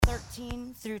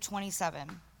13 through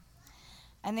 27.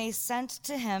 And they sent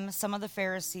to him some of the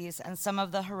Pharisees and some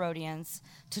of the Herodians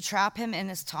to trap him in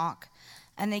his talk.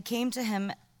 And they came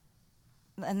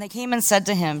and said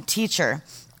to him, "Teacher,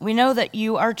 we know that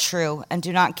you are true and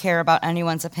do not care about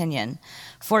anyone's opinion,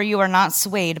 for you are not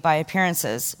swayed by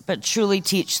appearances, but truly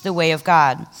teach the way of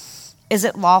God. Is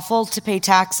it lawful to pay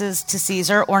taxes to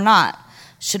Caesar or not?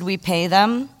 Should we pay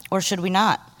them or should we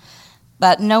not?"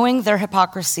 But knowing their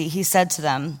hypocrisy, he said to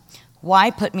them,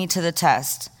 "Why put me to the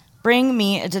test? Bring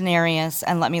me a denarius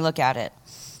and let me look at it."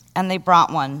 And they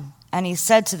brought one. And he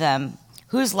said to them,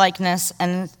 "Whose likeness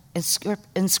and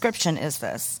inscription is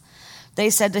this?" They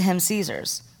said to him,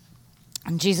 "Caesar's."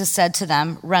 And Jesus said to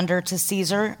them, "Render to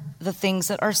Caesar the things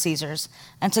that are Caesar's,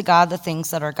 and to God the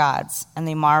things that are God's." And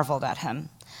they marveled at him.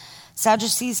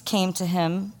 Sadducees came to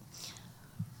him,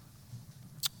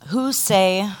 who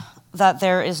say that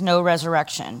there is no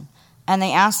resurrection. And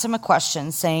they asked him a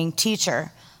question, saying,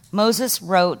 "Teacher, Moses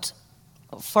wrote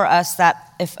for us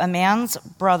that if a man's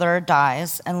brother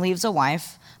dies and leaves a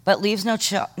wife, but leaves no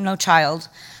child,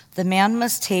 the man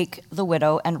must take the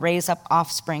widow and raise up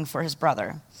offspring for his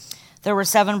brother. There were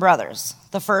 7 brothers.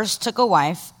 The first took a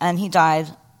wife, and he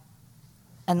died.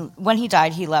 And when he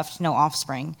died, he left no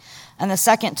offspring. And the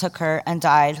second took her and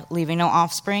died, leaving no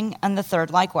offspring, and the third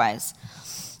likewise.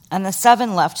 And the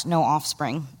 7 left no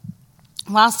offspring.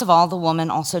 Last of all, the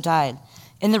woman also died.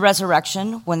 In the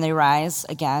resurrection, when they rise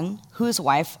again, whose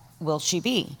wife will she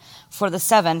be? For the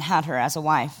 7 had her as a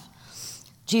wife."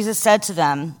 Jesus said to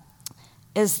them,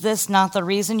 "Is this not the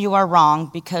reason you are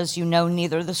wrong, because you know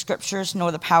neither the scriptures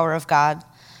nor the power of God?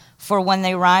 For when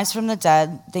they rise from the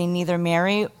dead, they neither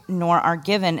marry nor are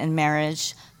given in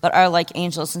marriage, but are like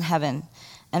angels in heaven.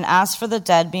 And as for the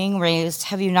dead being raised,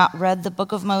 have you not read the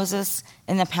book of Moses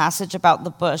in the passage about the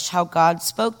bush, how God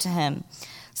spoke to him,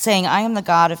 saying, 'I am the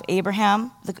God of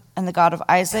Abraham and the God of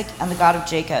Isaac and the God of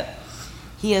Jacob'?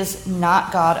 He is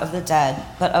not God of the dead,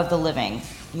 but of the living.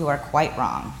 You are quite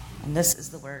wrong." And this is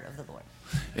the word of the Lord.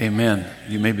 Amen.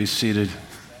 You may be seated.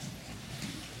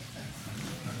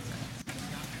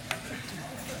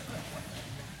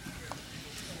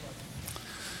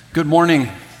 Good morning.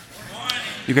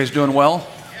 You guys doing well?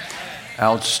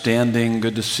 Outstanding.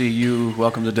 Good to see you.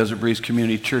 Welcome to Desert Breeze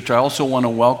Community Church. I also want to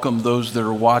welcome those that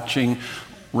are watching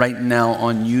right now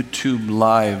on YouTube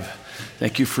Live.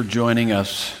 Thank you for joining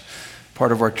us,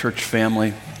 part of our church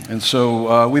family. And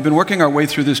so we've been working our way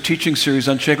through this teaching series,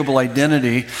 Unshakable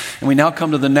Identity, and we now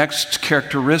come to the next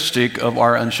characteristic of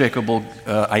our unshakable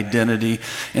identity,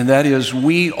 and that is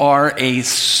we are a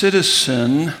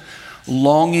citizen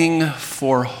longing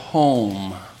for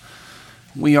home.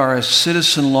 We are a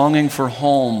citizen longing for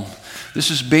home. This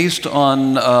is based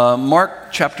on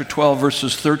Mark chapter 12,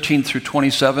 verses 13 through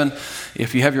 27.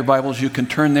 If you have your Bibles, you can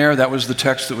turn there. That was the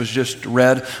text that was just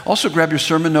read. Also, grab your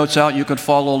sermon notes out. You can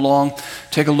follow along.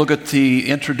 Take a look at the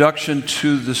introduction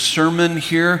to the sermon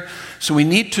here. So we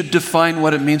need to define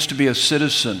what it means to be a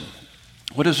citizen.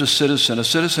 What is a citizen? A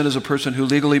citizen is a person who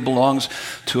legally belongs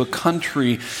to a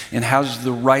country and has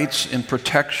the rights and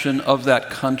protection of that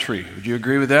country. Would you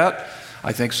agree with that?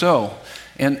 I think so.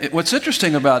 And what's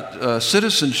interesting about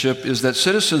citizenship is that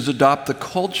citizens adopt the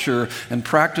culture and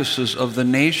practices of the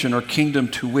nation or kingdom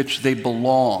to which they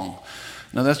belong.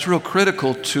 Now that's real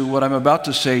critical to what I'm about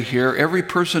to say here. Every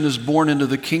person is born into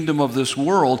the kingdom of this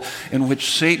world in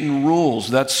which Satan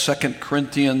rules. That's 2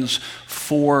 Corinthians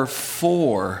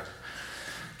 4:4.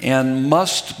 And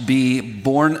must be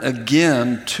born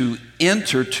again to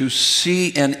enter, to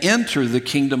see and enter the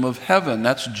kingdom of heaven.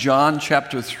 That's John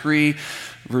chapter 3,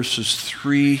 verses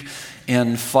 3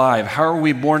 and 5. How are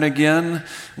we born again?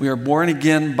 We are born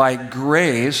again by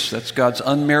grace. That's God's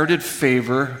unmerited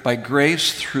favor. By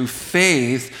grace through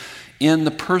faith in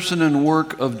the person and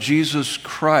work of Jesus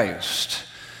Christ.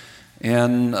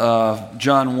 And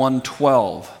John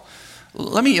 1:12.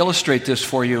 Let me illustrate this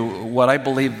for you, what I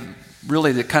believe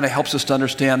really that kind of helps us to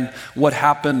understand what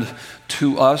happened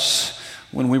to us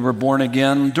when we were born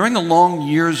again. During the long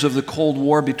years of the Cold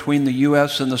War between the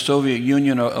U.S. and the Soviet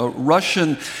Union, a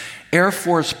Russian Air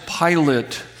Force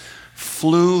pilot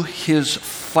flew his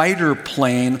fighter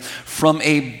plane from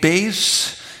a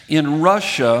base in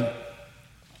Russia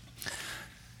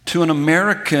to an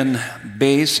American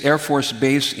base, Air Force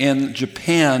base in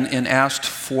Japan, and asked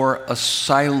for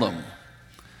asylum.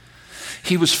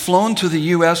 He was flown to the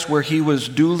U.S. where he was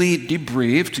duly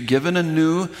debriefed, given a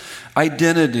new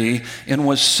identity, and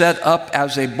was set up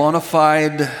as a bona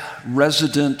fide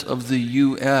resident of the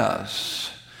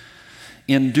U.S.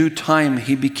 In due time,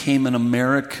 he became an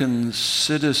American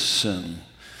citizen.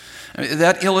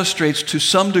 That illustrates to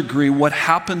some degree what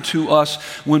happened to us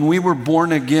when we were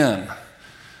born again.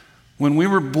 When we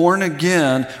were born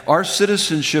again, our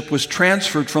citizenship was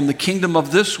transferred from the kingdom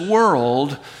of this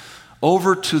world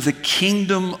over to the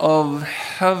kingdom of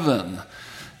heaven.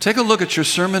 Take a look at your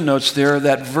sermon notes there.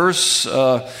 That verse,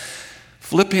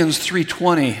 Philippians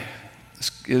 3:20,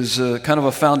 is kind of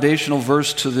a foundational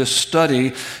verse to this study.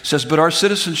 It says, "But our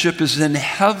citizenship is in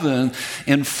heaven,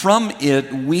 and from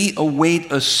it we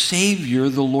await a Savior,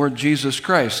 the Lord Jesus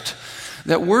Christ."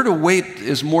 That word await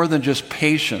is more than just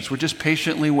patience. We're just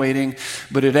patiently waiting,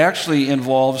 but it actually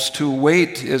involves to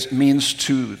wait. It means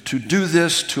to do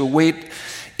this, to await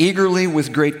eagerly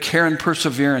with great care and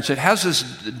perseverance. It has this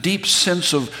deep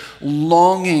sense of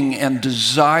longing and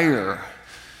desire.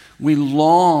 We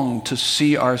long to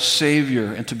see our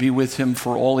Savior and to be with Him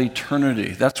for all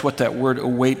eternity. That's what that word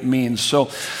await means. So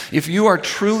if you are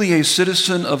truly a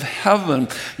citizen of heaven,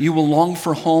 you will long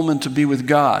for home and to be with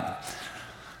God.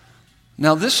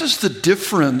 Now, this is the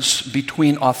difference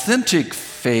between authentic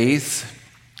faith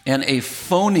and a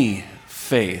phony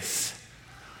faith.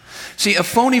 See, a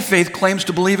phony faith claims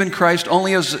to believe in Christ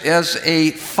only as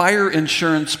a fire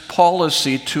insurance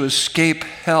policy to escape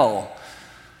hell.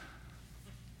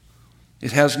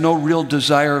 It has no real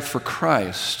desire for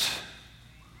Christ.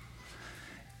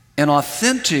 An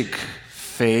authentic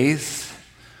faith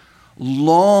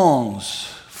longs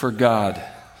for God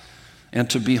and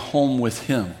to be home with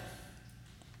Him.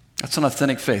 That's an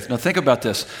authentic faith. Now think about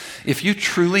this. If you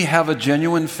truly have a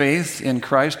genuine faith in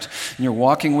Christ, and you're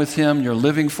walking with Him, you're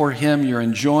living for Him, you're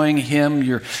enjoying Him,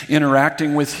 you're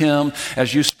interacting with Him,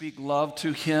 as you speak love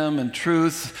to Him and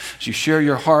truth, as you share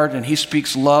your heart and He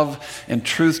speaks love and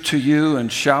truth to you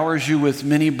and showers you with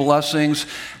many blessings,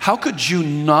 how could you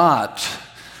not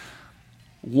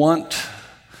want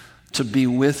to be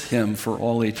with Him for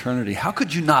all eternity? How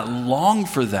could you not long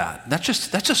for that?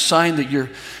 That's a sign that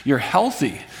you're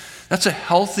healthy. That's a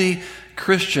healthy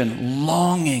Christian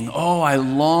longing. Oh, I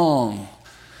long.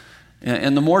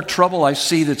 And the more trouble I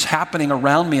see that's happening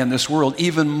around me in this world,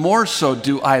 even more so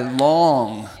do I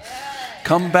long.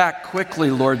 Come back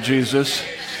quickly, Lord Jesus.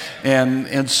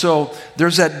 And so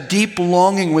there's that deep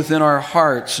longing within our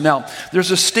hearts. Now,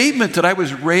 there's a statement that I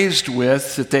was raised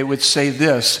with that they would say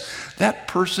this: that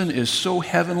person is so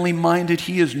heavenly minded,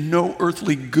 he is no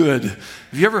earthly good. Have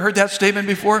you ever heard that statement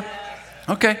before?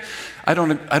 Okay. I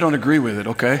don't agree with it,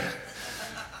 okay?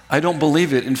 I don't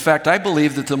believe it. In fact, I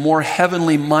believe that the more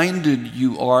heavenly minded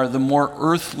you are, the more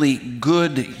earthly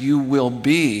good you will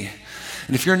be.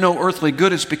 And if you're no earthly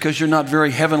good, it's because you're not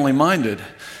very heavenly minded.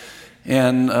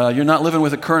 And you're not living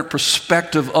with a current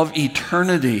perspective of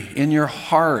eternity in your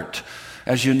heart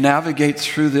as you navigate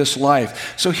through this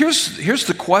life. So here's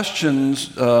the question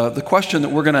that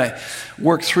we're going to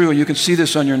work through, and you can see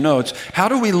this on your notes. How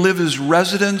do we live as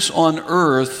residents on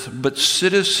earth but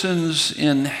citizens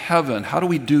in heaven? How do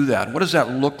we do that? What does that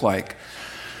look like?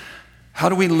 How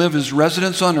do we live as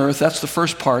residents on earth? That's the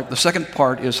first part. The second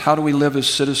part is how do we live as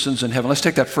citizens in heaven? Let's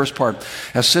take that first part.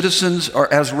 As citizens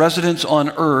or as residents on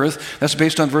earth, that's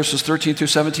based on verses 13 through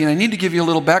 17. I need to give you a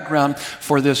little background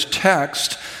for this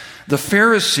text. The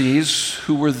Pharisees,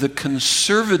 who were the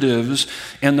conservatives,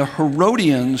 and the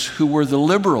Herodians, who were the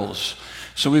liberals.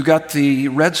 So we've got the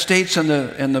red states and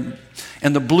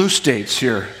the blue states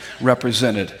here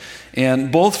represented.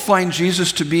 And both find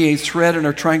Jesus to be a threat and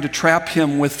are trying to trap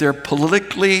Him with their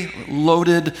politically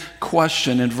loaded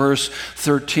question. In verse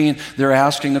 13, they're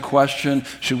asking the question,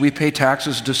 should we pay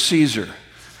taxes to Caesar?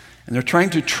 And they're trying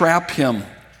to trap Him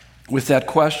with that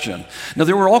question. Now,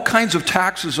 there were all kinds of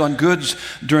taxes on goods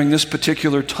during this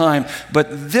particular time, but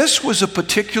this was a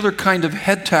particular kind of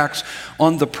head tax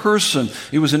on the person.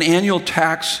 It was an annual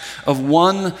tax of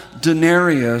 1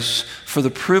 denarius for the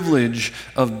privilege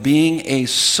of being a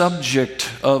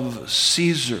subject of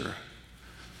Caesar.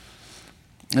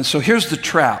 And so here's the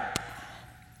trap.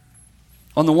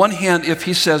 On the one hand, if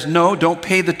he says, no, don't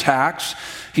pay the tax,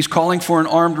 he's calling for an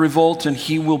armed revolt and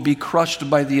he will be crushed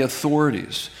by the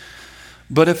authorities.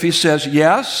 But if he says,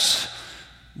 yes,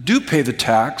 do pay the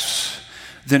tax,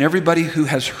 then everybody who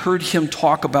has heard him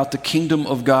talk about the kingdom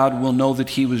of God will know that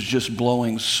he was just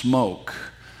blowing smoke.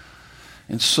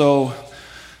 And so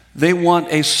they want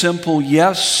a simple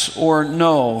yes or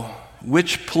no.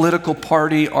 Which political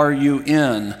party are you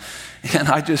in? And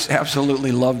I just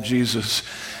absolutely love Jesus.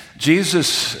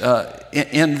 Jesus,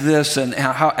 in this and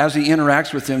how as he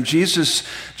interacts with them,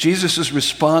 Jesus'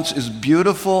 response is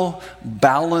beautiful,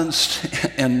 balanced,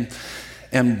 and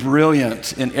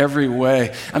brilliant in every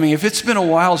way. I mean, if it's been a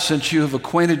while since you have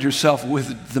acquainted yourself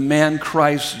with the man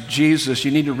Christ Jesus, you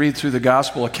need to read through the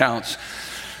gospel accounts.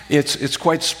 It's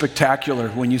quite spectacular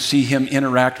when you see him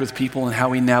interact with people and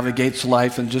how he navigates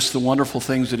life and just the wonderful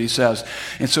things that he says.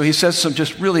 And so he says some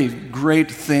just really great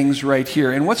things right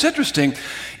here. And what's interesting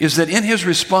is that in his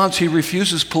response, he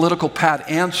refuses political pat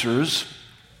answers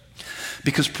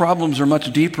because problems are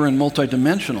much deeper and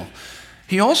multidimensional.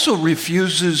 He also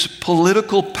refuses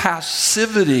political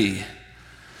passivity.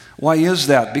 Why is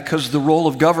that? Because the role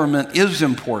of government is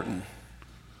important.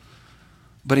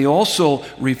 But he also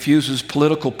refuses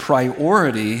political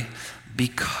priority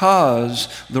because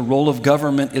the role of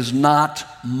government is not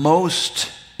most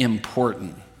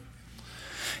important.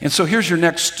 And so here's your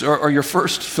next, or your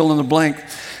first fill in the blank.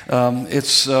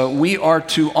 We are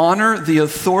to honor the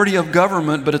authority of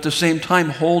government, but at the same time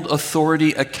hold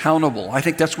authority accountable. I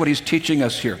think that's what he's teaching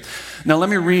us here. Now let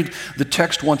me read the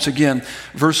text once again,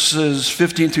 verses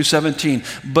 15 through 17.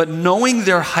 But knowing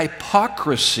their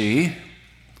hypocrisy,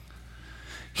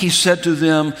 he said to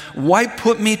them, "Why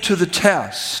put me to the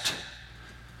test?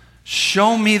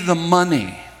 Show me the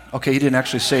money." Okay, he didn't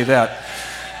actually say that.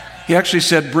 He actually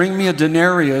said, "Bring me a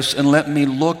denarius and let me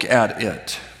look at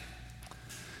it."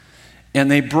 And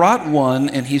they brought one,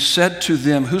 and he said to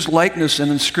them, "Whose likeness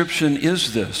and inscription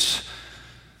is this?"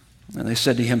 And they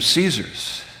said to him,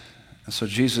 "Caesar's." And so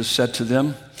Jesus said to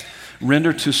them,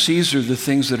 "Render to Caesar the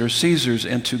things that are Caesar's,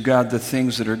 and to God the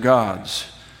things that are God's."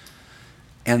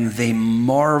 And they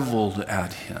marveled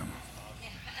at him.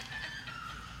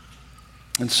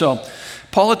 And so,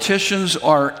 politicians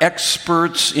are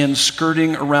experts in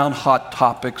skirting around hot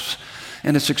topics,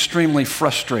 and it's extremely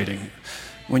frustrating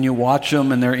when you watch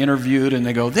them and they're interviewed and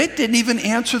they go, "They didn't even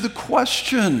answer the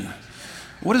question.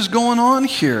 What is going on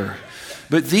here?"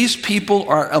 But these people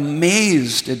are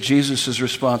amazed at Jesus'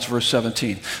 response, verse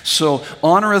 17. So,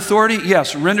 honor authority?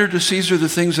 Yes. Render to Caesar the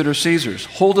things that are Caesar's.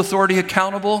 Hold authority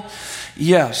accountable?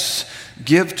 Yes.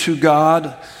 Give to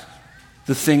God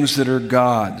the things that are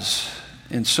God's.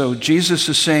 And so Jesus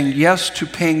is saying yes to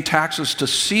paying taxes to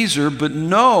Caesar, but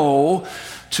no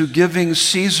to giving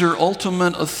Caesar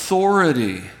ultimate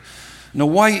authority. Now,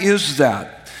 why is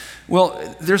that? Well,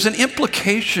 there's an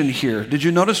implication here. Did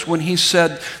you notice when he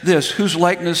said this, "Whose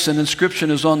likeness and inscription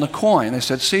is on the coin?" They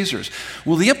said Caesar's.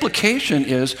 Well, the implication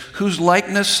is whose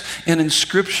likeness and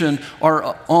inscription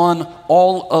are on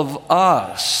all of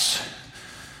us.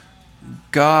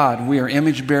 God, we are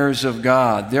image bearers of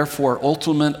God. Therefore,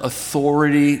 ultimate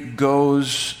authority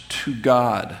goes to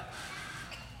God.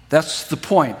 That's the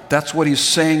point. That's what he's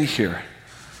saying here.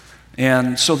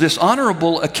 And so this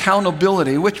honorable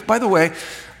accountability, which, by the way,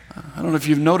 I don't know if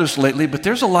you've noticed lately, but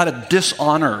there's a lot of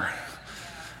dishonor,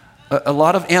 a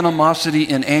lot of animosity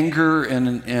and anger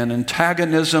and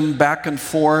antagonism back and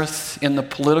forth in the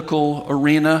political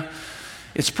arena.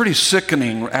 It's pretty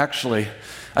sickening, actually.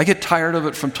 I get tired of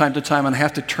it from time to time and I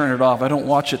have to turn it off. I don't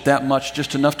watch it that much,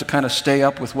 just enough to kind of stay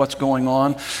up with what's going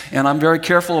on. And I'm very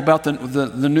careful about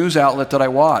the news outlet that I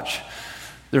watch.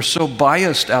 They're so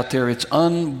biased out there, it's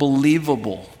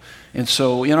unbelievable. And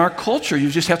so in our culture, you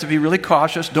just have to be really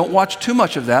cautious. Don't watch too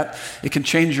much of that. It can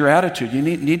change your attitude. You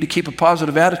need to keep a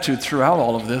positive attitude throughout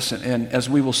all of this. And as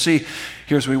we will see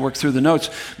here as we work through the notes.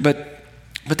 But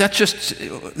that's just,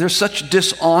 there's such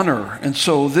dishonor. And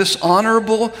so this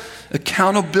honorable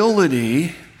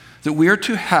accountability that we are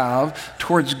to have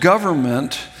towards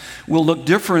government will look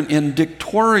different in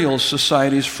dictatorial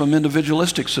societies from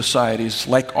individualistic societies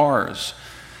like ours.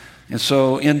 And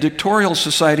so in dictatorial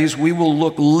societies, we will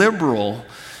look liberal,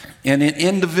 and in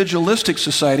individualistic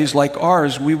societies like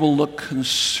ours, we will look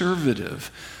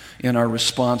conservative in our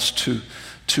response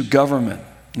to government.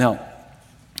 Now,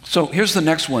 so here's the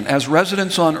next one. As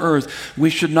residents on earth, we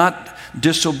should not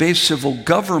disobey civil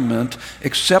government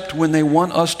except when they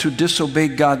want us to disobey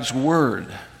God's word.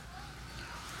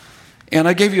 And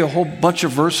I gave you a whole bunch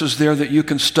of verses there that you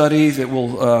can study that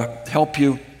will help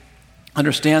you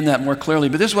understand that more clearly.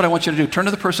 But this is what I want you to do. Turn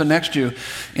to the person next to you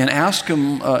and ask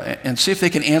them and see if they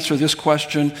can answer this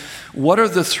question. What are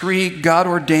the three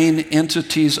God-ordained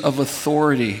entities of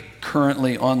authority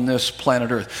currently on this planet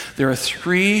Earth? There are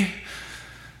three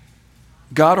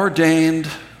God-ordained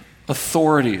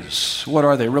authorities. What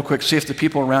are they? Real quick, see if the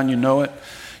people around you know it.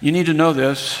 You need to know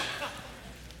this.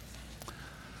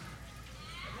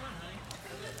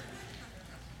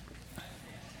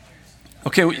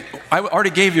 Okay, I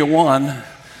already gave you one.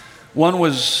 One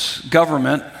was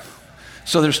government.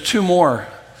 So there's two more.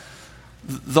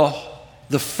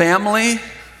 The family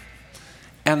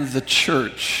and the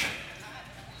church.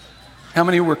 How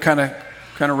many were kind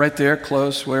of right there,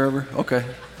 close, wherever? Okay.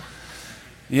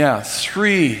 Yeah,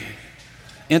 three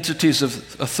entities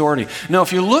of authority. Now,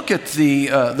 if you look at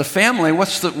the family,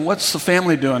 what's the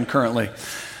family doing currently?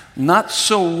 not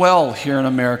so well here in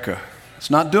America. It's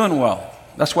not doing well.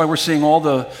 That's why we're seeing all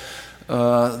the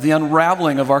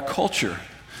unraveling of our culture.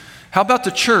 How about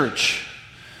the church?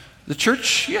 The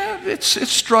church, yeah, it's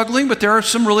struggling, but there are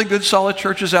some really good, solid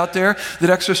churches out there that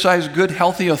exercise good,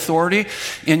 healthy authority.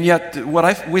 And yet,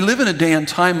 we live in a day and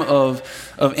time of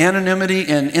anonymity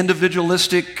and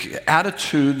individualistic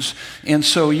attitudes. And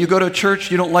so you go to a church,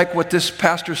 you don't like what this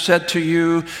pastor said to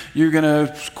you, you're going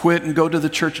to quit and go to the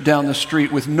church down the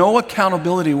street with no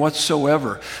accountability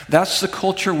whatsoever. That's the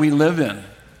culture we live in.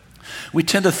 We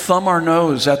tend to thumb our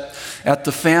nose at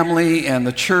the family and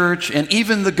the church and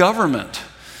even the government.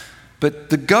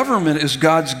 But the government is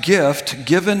God's gift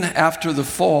given after the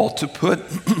fall to put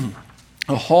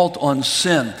a halt on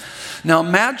sin. Now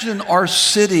imagine our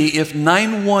city if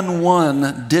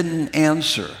 911 didn't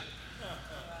answer.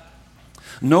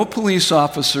 No police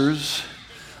officers,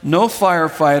 no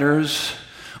firefighters,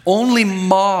 only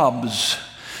mobs,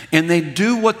 and they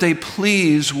do what they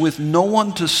please with no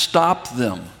one to stop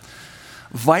them.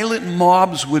 Violent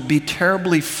mobs would be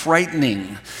terribly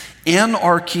frightening.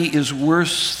 Anarchy is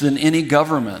worse than any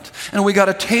government. And we got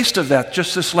a taste of that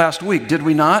just this last week, did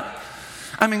we not?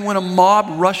 I mean, when a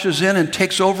mob rushes in and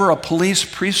takes over a police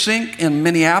precinct in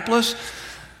Minneapolis,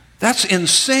 that's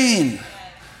insane.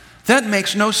 That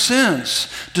makes no sense.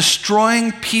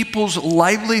 Destroying people's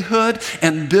livelihood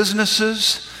and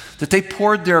businesses that they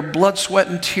poured their blood, sweat,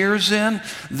 and tears in,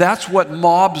 that's what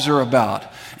mobs are about.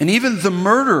 And even the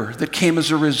murder that came as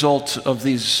a result of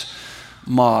these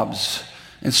mobs.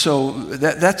 And so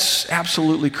that's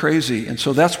absolutely crazy. And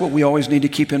so that's what we always need to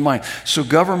keep in mind. So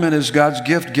government is God's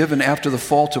gift given after the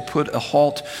fall to put a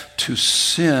halt to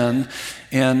sin.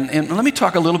 And let me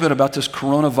talk a little bit about this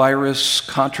coronavirus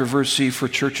controversy for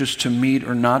churches to meet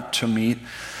or not to meet.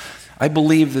 I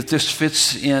believe that this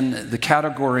fits in the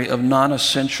category of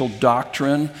non-essential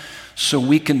doctrine. So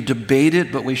we can debate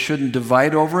it, but we shouldn't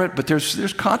divide over it. But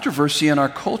there's controversy in our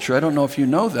culture. I don't know if you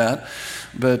know that,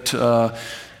 but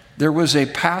there was a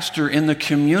pastor in the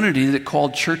community that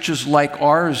called churches like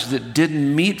ours that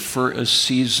didn't meet for a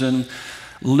season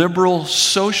liberal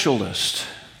socialist.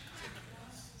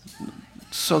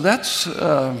 So that's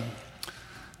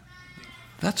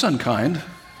unkind.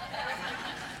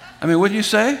 I mean, wouldn't you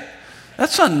say?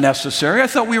 That's unnecessary. I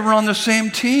thought we were on the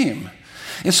same team.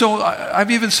 And so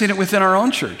I've even seen it within our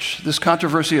own church, this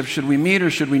controversy of should we meet or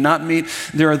should we not meet.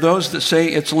 There are those that say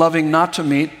it's loving not to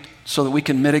meet so that we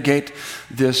can mitigate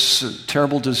this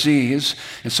terrible disease.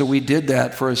 And so we did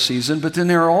that for a season. But then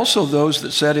there are also those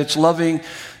that said it's loving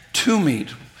to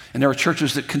meet. And there are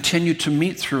churches that continue to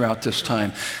meet throughout this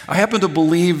time. I happen to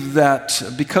believe that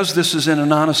because this is in a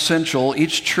non-essential,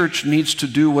 each church needs to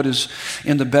do what is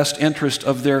in the best interest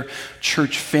of their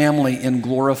church family in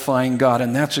glorifying God.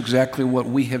 And that's exactly what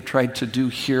we have tried to do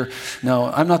here.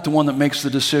 Now, I'm not the one that makes the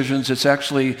decisions. It's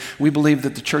actually, we believe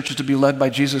that the church is to be led by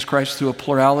Jesus Christ through a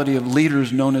plurality of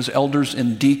leaders known as elders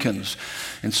and deacons.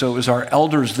 And so it was our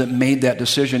elders that made that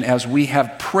decision as we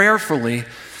have prayerfully,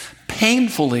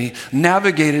 painfully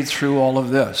navigated through all of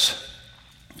this.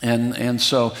 And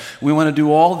so we want to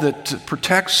do all that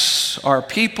protects our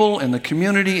people and the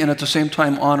community and at the same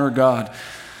time honor God.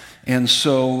 And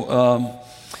so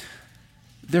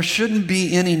there shouldn't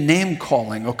be any name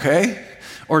calling, okay?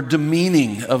 Or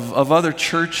demeaning of other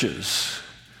churches.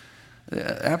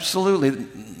 Absolutely.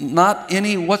 Not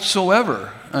any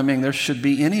whatsoever. I mean, there should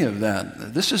be any of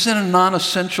that. This is in a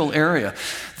non-essential area.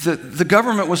 The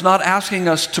government was not asking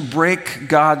us to break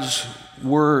God's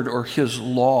word or his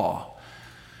law.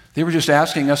 They were just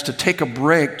asking us to take a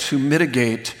break to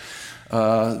mitigate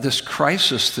this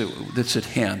crisis that's at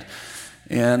hand.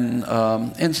 And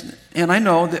I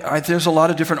know that there's a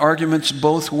lot of different arguments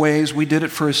both ways. We did it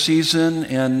for a season,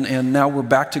 and now we're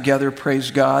back together,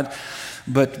 praise God.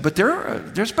 But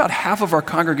there's about half of our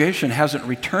congregation hasn't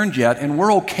returned yet, and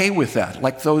we're okay with that,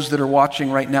 like those that are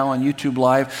watching right now on YouTube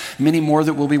Live, many more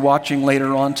that will be watching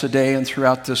later on today and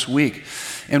throughout this week.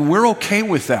 And we're okay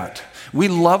with that. We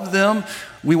love them.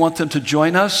 We want them to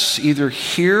join us either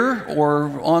here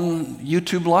or on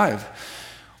YouTube Live.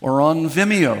 Or on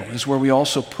Vimeo is where we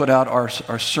also put out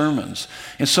our sermons.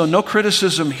 And so no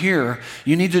criticism here.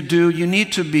 You need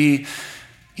to be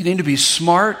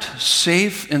smart,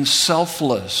 safe, and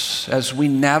selfless as we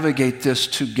navigate this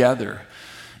together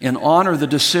and honor the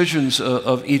decisions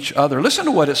of each other. Listen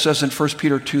to what it says in 1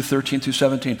 Peter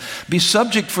 2:13-17. Be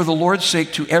subject for the Lord's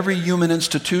sake to every human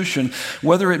institution,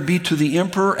 whether it be to the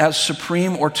emperor as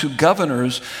supreme or to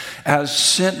governors as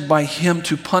sent by him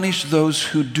to punish those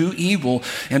who do evil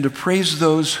and to praise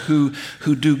those who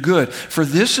do good. For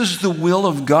this is the will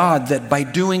of God, that by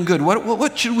doing good,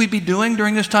 what should we be doing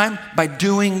during this time? By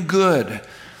doing good.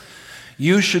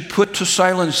 You should put to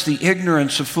silence the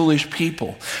ignorance of foolish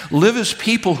people. Live as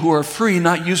people who are free,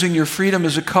 not using your freedom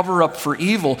as a cover-up for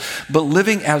evil, but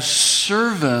living as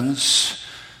servants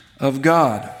of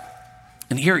God.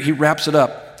 And here he wraps it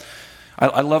up.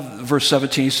 I love verse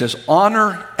 17. He says,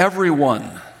 honor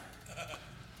everyone.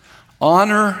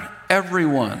 Honor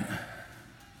everyone.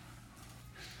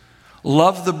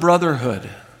 Love the brotherhood.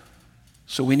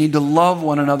 So we need to love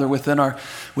one another within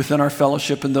our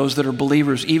fellowship and those that are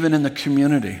believers, even in the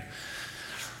community.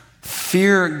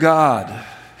 Fear God.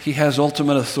 He has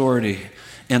ultimate authority.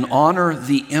 And honor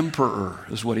the emperor,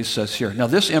 is what he says here. Now,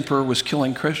 this emperor was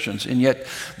killing Christians, and yet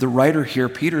the writer here,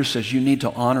 Peter, says you need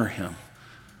to honor him.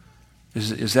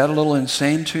 Is that a little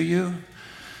insane to you?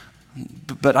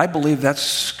 But I believe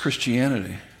that's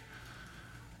Christianity.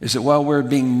 Is that while we're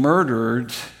being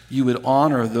murdered, you would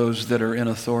honor those that are in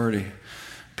authority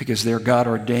because they're God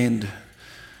ordained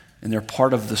and they're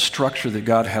part of the structure that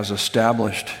God has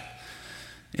established.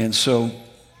 And so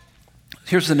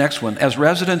here's the next one. As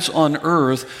residents on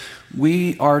earth,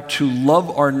 we are to love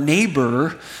our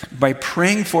neighbor by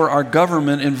praying for our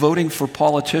government and voting for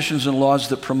politicians and laws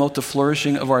that promote the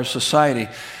flourishing of our society,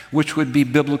 which would be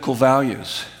biblical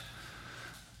values.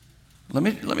 Let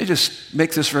me just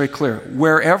make this very clear.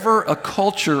 Wherever a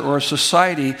culture or a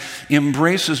society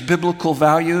embraces biblical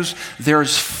values,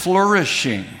 there's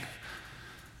flourishing.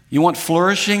 You want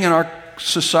flourishing in our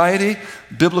society?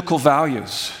 Biblical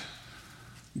values.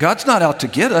 God's not out to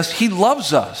get us. He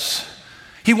loves us.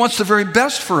 He wants the very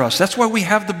best for us. That's why we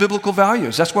have the biblical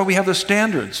values. That's why we have the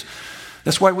standards.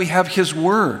 That's why we have His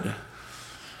Word.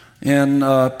 And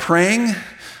praying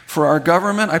for our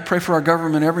government, I pray for our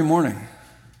government every morning.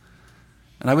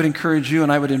 And I would encourage you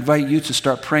and I would invite you to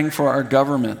start praying for our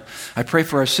government. I pray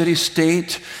for our city,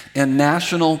 state, and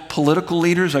national political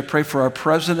leaders. I pray for our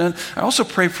president. I also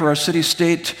pray for our city,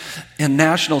 state, and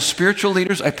national spiritual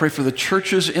leaders. I pray for the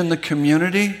churches in the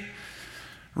community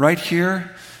right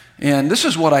here. And this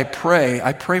is what I pray.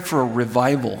 I pray for a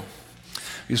revival.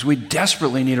 Because we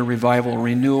desperately need a revival, a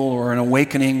renewal, or an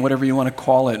awakening, whatever you want to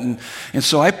call it. And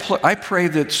so I pray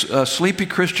that sleepy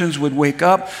Christians would wake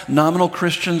up, nominal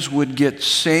Christians would get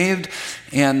saved,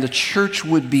 and the church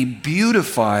would be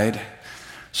beautified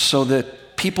so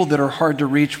that people that are hard to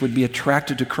reach would be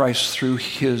attracted to Christ through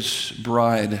His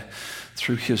bride,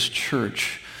 through His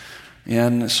church.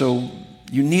 And so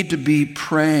you need to be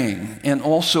praying and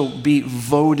also be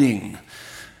voting.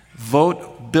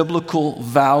 Vote biblical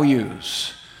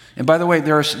values. And by the way,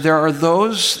 there are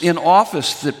those in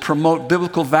office that promote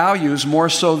biblical values more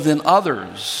so than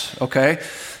others, okay?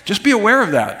 Just be aware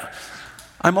of that.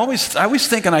 I always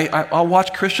think, and I'll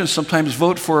watch Christians sometimes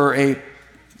vote for a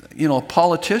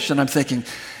politician. I'm thinking,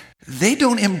 they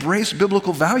don't embrace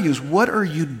biblical values. What are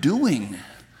you doing?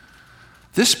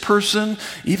 This person,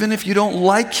 even if you don't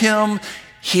like him,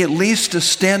 he at least is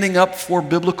standing up for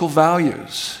biblical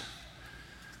values.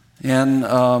 And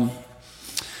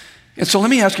so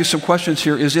let me ask you some questions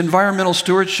here. Is environmental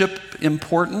stewardship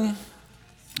important?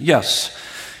 Yes.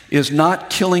 Is not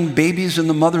killing babies in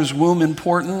the mother's womb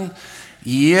important?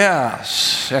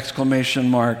 Yes! Exclamation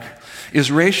mark.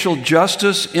 Is racial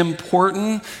justice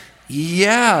important?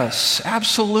 Yes,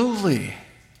 absolutely.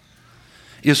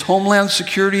 Is homeland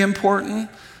security important?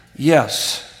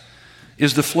 Yes.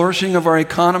 Is the flourishing of our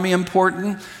economy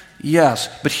important? Yes.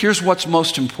 But here's what's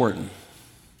most important.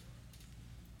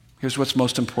 Here's what's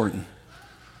most important.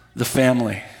 The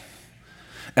family.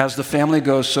 As the family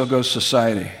goes, so goes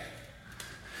society.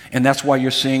 And that's why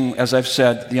you're seeing, as I've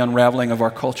said, the unraveling of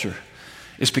our culture.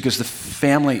 It's because the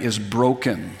family is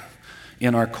broken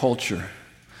in our culture.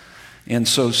 And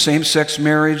so same-sex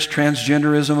marriage,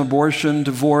 transgenderism, abortion,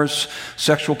 divorce,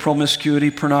 sexual promiscuity,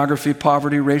 pornography,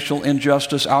 poverty, racial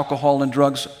injustice, alcohol, and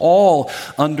drugs all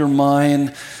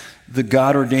undermine the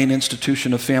God-ordained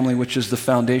institution of family, which is the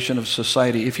foundation of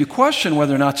society. If you question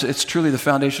whether or not it's truly the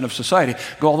foundation of society,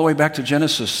 go all the way back to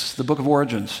Genesis, the book of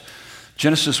origins.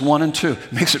 Genesis 1 and 2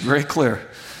 makes it very clear.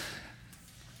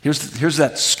 Here's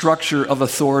that structure of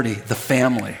authority, the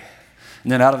family.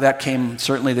 And then out of that came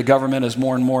certainly the government as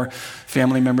more and more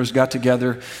family members got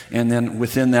together, and then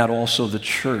within that also the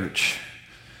church.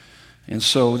 And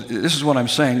so this is what I'm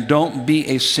saying. Don't be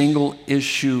a single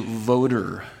issue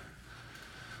voter.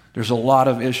 There's a lot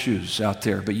of issues out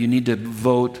there, but you need to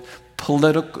vote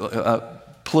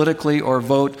politically or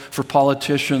vote for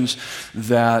politicians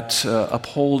that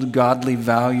uphold godly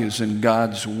values and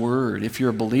God's word. If you're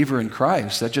a believer in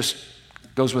Christ, that just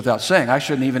goes without saying. I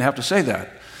shouldn't even have to say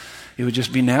that. It would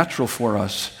just be natural for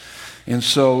us And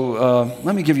so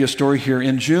let me give you a story here.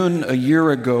 In June a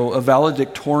year ago, a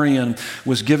valedictorian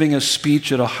was giving a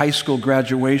speech at a high school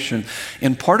graduation.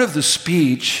 In part of the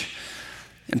speech,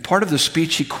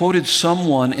 he quoted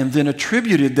someone and then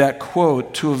attributed that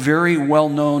quote to a very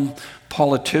well-known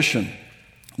politician.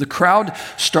 The crowd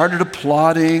started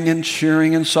applauding and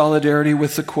cheering in solidarity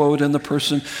with the quote and the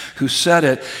person who said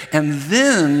it. And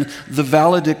then the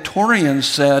valedictorian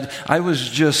said, "I was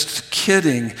just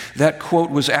kidding. That quote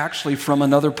was actually from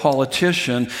another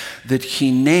politician that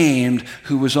he named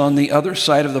who was on the other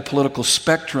side of the political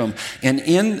spectrum." And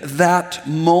in that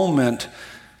moment,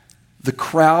 the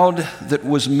crowd that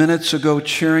was minutes ago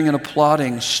cheering and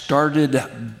applauding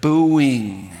started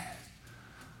booing.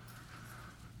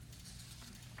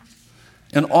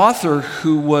 An author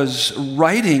who was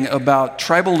writing about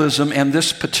tribalism and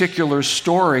this particular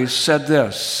story said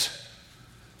this: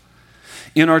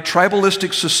 "In our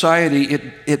tribalistic society,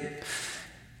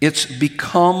 it's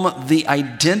become the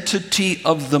identity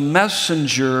of the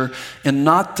messenger and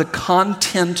not the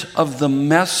content of the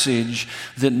message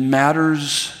that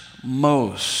matters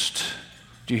most."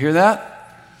 Do you hear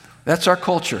that? That's our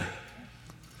culture.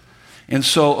 And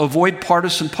so avoid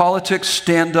partisan politics,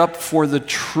 stand up for the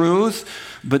truth,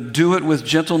 but do it with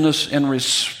gentleness and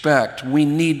respect. We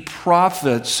need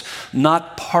prophets,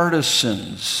 not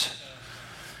partisans.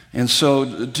 And so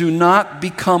do not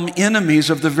become enemies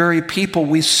of the very people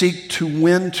we seek to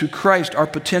win to Christ, our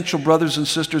potential brothers and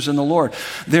sisters in the Lord.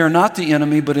 They are not the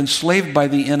enemy, but enslaved by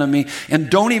the enemy and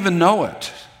don't even know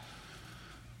it.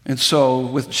 And so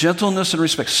with gentleness and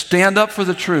respect, stand up for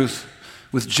the truth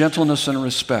with gentleness and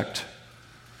respect.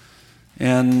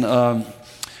 And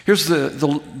here's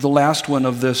the last one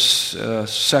of this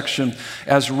section.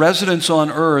 As residents on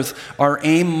earth, our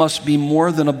aim must be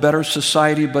more than a better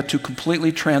society, but to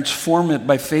completely transform it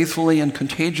by faithfully and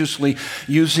contagiously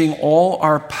using all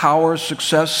our power,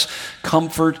 success,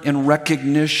 comfort, and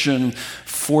recognition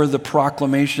for the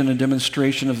proclamation and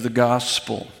demonstration of the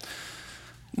gospel.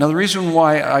 Now, the reason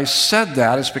why I said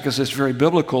that is because it's very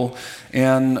biblical,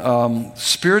 and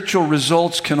spiritual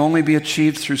results can only be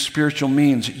achieved through spiritual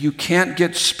means. You can't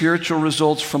get spiritual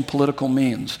results from political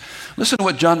means. Listen to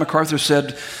what John MacArthur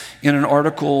said in an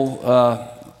article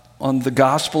on the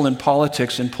gospel and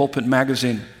politics in Pulpit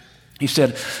Magazine. He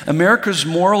said, "America's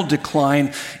moral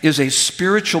decline is a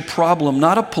spiritual problem,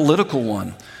 not a political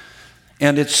one.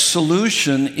 And its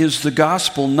solution is the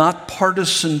gospel, not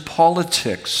partisan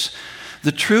politics.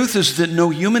 The truth is that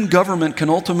no human government can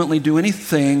ultimately do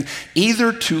anything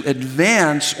either to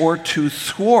advance or to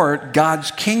thwart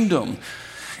God's kingdom.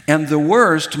 And the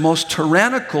worst, most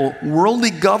tyrannical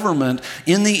worldly government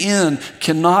in the end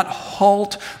cannot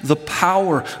halt the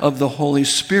power of the Holy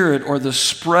Spirit or the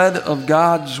spread of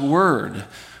God's word."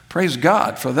 Praise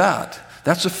God for that.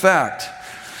 That's a fact.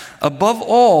 Above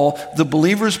all, the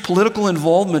believer's political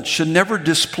involvement should never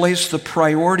displace the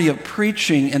priority of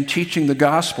preaching and teaching the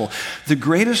gospel. The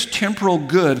greatest temporal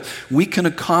good we can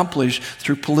accomplish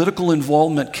through political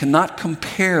involvement cannot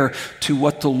compare to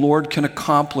what the Lord can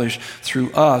accomplish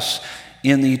through us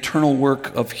in the eternal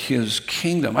work of His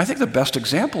kingdom. I think the best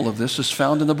example of this is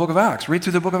found in the book of Acts. Read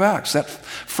through the book of Acts, that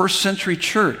first century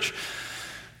church.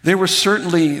 They were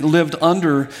certainly lived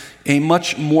under a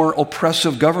much more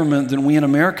oppressive government than we in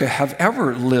America have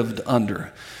ever lived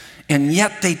under. And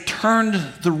yet they turned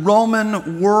the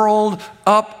Roman world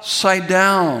upside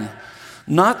down,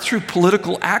 not through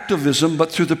political activism,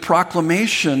 but through the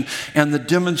proclamation and the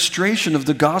demonstration of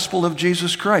the gospel of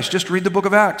Jesus Christ. Just read the book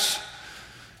of Acts.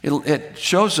 It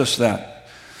shows us that.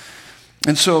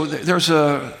 And so there's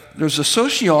a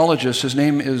sociologist, his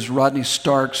name is Rodney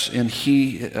Starks, and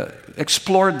he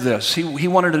explored this. He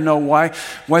wanted to know why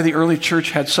the early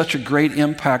church had such a great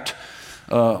impact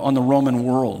on the Roman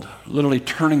world, literally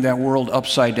turning that world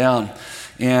upside down.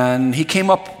 And he came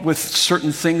up with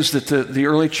certain things that the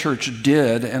early church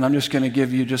did, and I'm just going to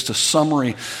give you just a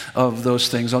summary of those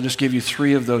things. I'll just give you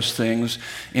 3 of those things,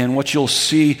 and what you'll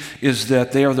see is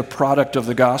that they are the product of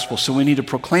the gospel. So we need to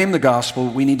proclaim the gospel,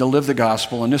 we need to live the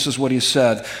gospel, and this is what he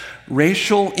said.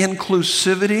 Racial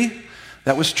inclusivity,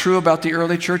 that was true about the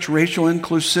early church. Racial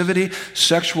inclusivity,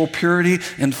 sexual purity,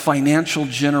 and financial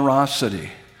generosity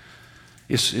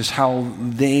is how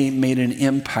they made an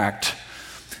impact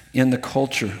in the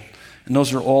culture. And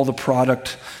those are all the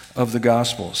product of the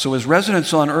gospel. So as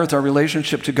residents on earth, our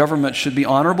relationship to government should be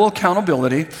honorable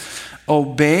accountability,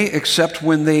 obey except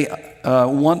when they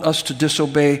want us to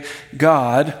disobey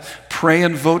God, pray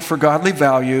and vote for godly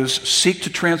values, seek to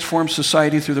transform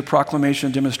society through the proclamation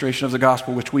and demonstration of the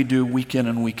gospel, which we do week in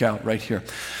and week out right here.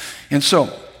 And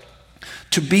so,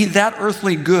 To be that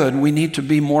earthly good, we need to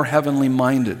be more heavenly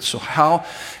minded. So how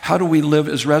do we live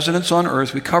as residents on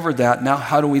earth? We covered that. Now,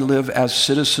 how do we live as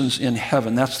citizens in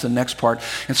heaven? That's the next part.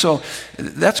 And so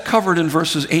that's covered in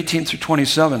verses 18 through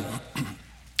 27.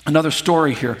 Another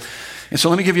story here. And so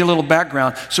let me give you a little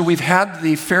background. So we've had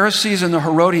the Pharisees and the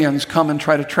Herodians come and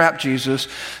try to trap Jesus.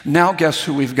 Now guess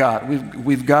who we've got?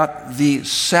 We've got the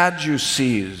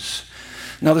Sadducees.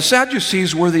 Now the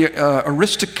Sadducees were the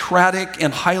aristocratic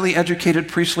and highly educated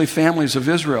priestly families of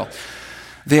Israel.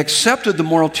 They accepted the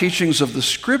moral teachings of the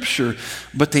Scripture,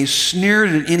 but they sneered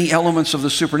at any elements of the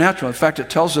supernatural. In fact, it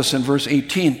tells us in verse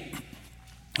 18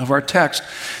 of our text,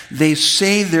 they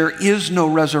say there is no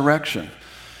resurrection.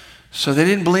 So they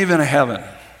didn't believe in a heaven,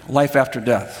 life after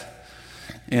death.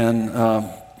 And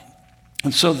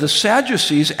so the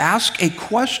Sadducees ask a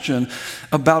question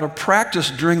about a practice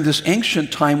during this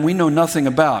ancient time we know nothing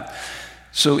about.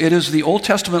 So it is the Old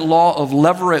Testament law of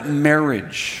levirate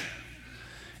marriage.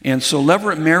 And so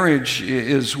levirate marriage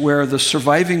is where the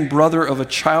surviving brother of a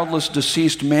childless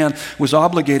deceased man was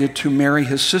obligated to marry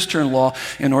his sister-in-law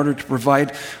in order to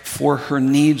provide for her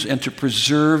needs and to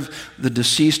preserve the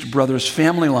deceased brother's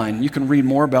family line. You can read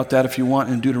more about that if you want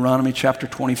in Deuteronomy chapter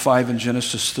 25 and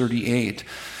Genesis 38.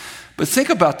 But think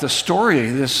about the story,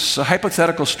 this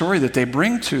hypothetical story that they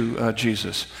bring to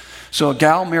Jesus. So a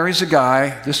gal marries a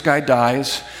guy, this guy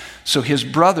dies, so his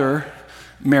brother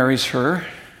marries her,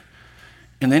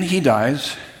 and then he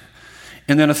dies,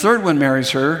 and then a third one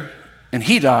marries her, and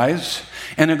he dies,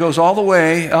 and it goes all the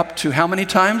way up to how many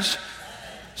times?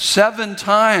 7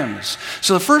 times.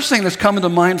 So the first thing that's coming to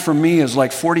mind for me is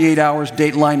like 48 Hours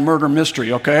Dateline Murder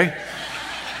Mystery, okay?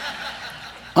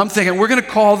 I'm thinking, we're going to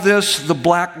call this the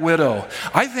Black Widow.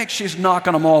 I think she's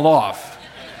knocking them all off,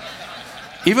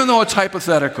 even though it's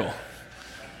hypothetical.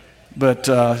 But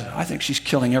I think she's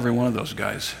killing every one of those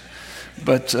guys.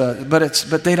 But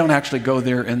they don't actually go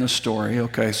there in the story.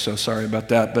 Okay, so sorry about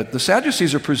that. But the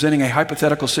Sadducees are presenting a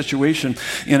hypothetical situation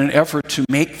in an effort to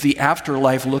make the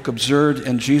afterlife look absurd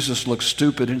and Jesus look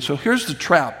stupid. And so here's the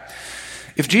trap.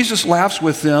 If Jesus laughs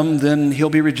with them, then he'll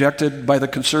be rejected by the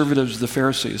conservatives, the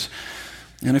Pharisees.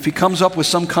 And if he comes up with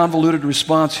some convoluted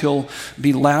response, he'll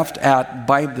be laughed at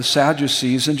by the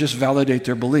Sadducees and just validate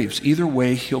their beliefs. Either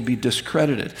way, he'll be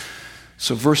discredited.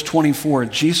 So verse 24,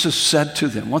 Jesus said to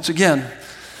them, once again,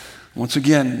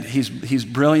 he's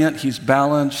brilliant, he's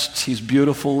balanced, he's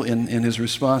beautiful in his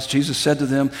response. Jesus said to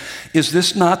them, is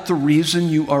this not the reason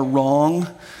you are wrong?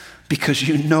 Because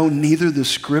you know neither the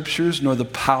Scriptures nor the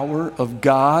power of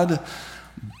God?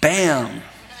 Bam!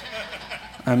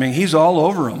 I mean, he's all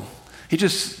over them. He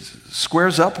just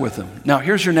squares up with them. Now,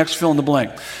 here's your next fill in the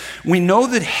blank. We know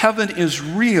that heaven is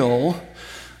real,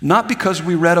 not because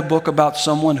we read a book about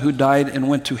someone who died and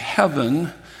went to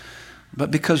heaven,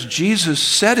 but because Jesus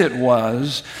said it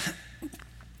was,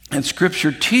 and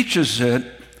Scripture teaches it,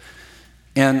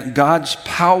 and God's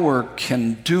power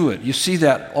can do it. You see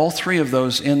that, all 3 of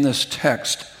those in this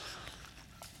text.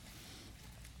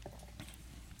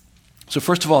 So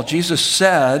first of all, Jesus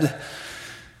said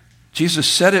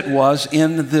it was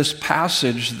in this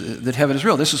passage that heaven is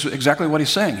real. This is exactly what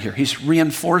he's saying here. He's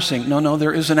reinforcing, no,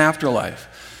 there is an afterlife.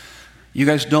 You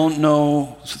guys don't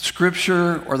know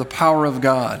Scripture or the power of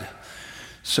God.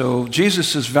 So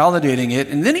Jesus is validating it,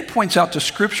 and then he points out to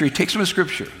Scripture. He takes them to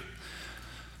Scripture.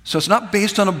 So it's not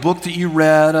based on a book that you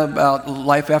read about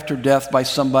life after death by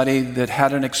somebody that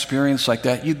had an experience like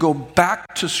that. You go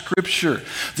back to Scripture.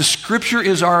 The Scripture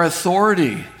is our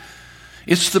authority.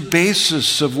 It's the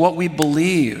basis of what we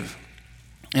believe.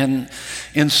 And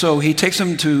so he takes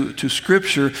them to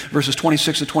Scripture, verses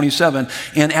 26 to 27.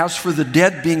 And as for the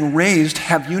dead being raised,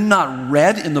 have you not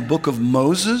read in the book of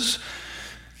Moses,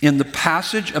 in the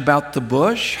passage about the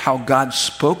bush, how God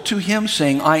spoke to him,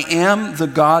 saying, I am the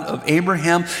God of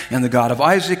Abraham and the God of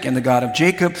Isaac and the God of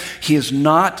Jacob. He is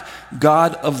not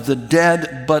God of the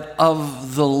dead, but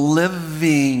of the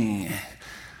living.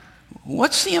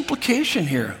 What's the implication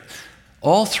here?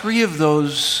 All 3 of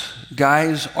those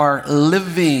guys are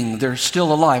living. They're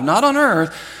still alive. Not on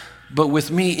earth, but with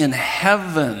me in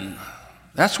heaven.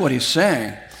 That's what he's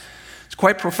saying. It's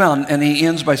quite profound. And he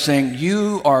ends by saying,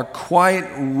 you are quite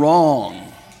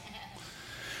wrong.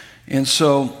 And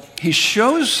so he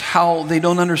shows how they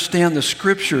don't understand the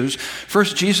Scriptures.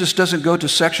 First, Jesus doesn't go to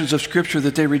sections of Scripture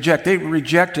that they reject.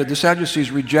 The Sadducees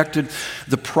rejected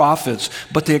the prophets,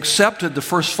 but they accepted the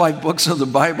first 5 books of the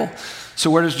Bible. So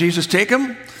where does Jesus take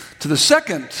them? To the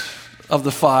second of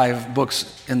the 5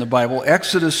 books in the Bible,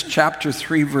 Exodus chapter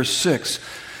 3, verse 6,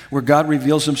 where God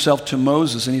reveals himself to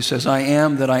Moses, and he says, I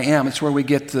am that I am. It's where we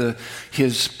get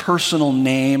his personal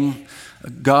name,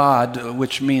 God,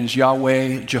 which means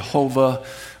Yahweh, Jehovah,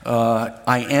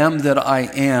 I am that I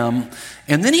am.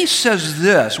 And then he says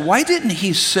this. Why didn't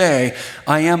he say,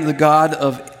 I am the God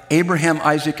of Abraham,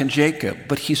 Isaac, and Jacob?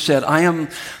 But he said, I am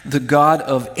the God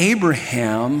of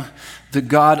Abraham, the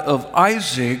God of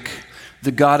Isaac,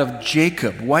 the God of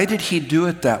Jacob. Why did he do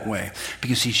it that way?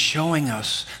 Because he's showing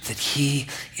us that he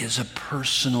is a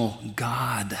personal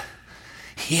God.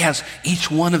 He has, each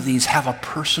one of these have a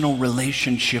personal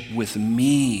relationship with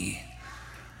me.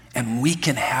 And we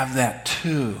can have that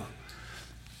too.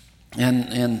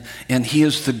 And he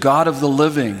is the God of the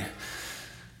living.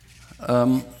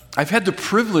 I've had the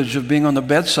privilege of being on the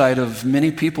bedside of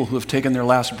many people who have taken their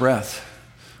last breath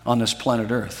on this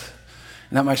planet Earth.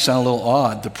 And that might sound a little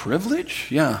odd. The privilege?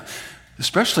 Yeah.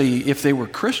 Especially if they were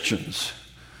Christians.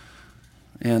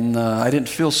 And I didn't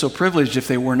feel so privileged if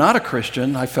they were not a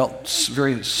Christian. I felt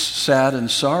very sad and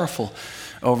sorrowful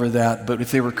over that. But if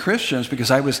they were Christians,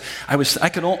 because I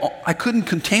couldn't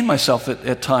contain myself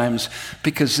at times,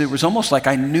 because it was almost like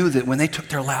I knew that when they took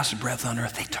their last breath on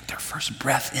earth, they took their first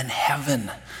breath in heaven.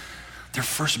 Their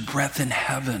first breath in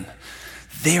heaven.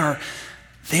 They are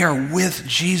with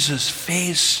Jesus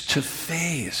face to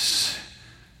face.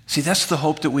 See, that's the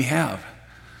hope that we have.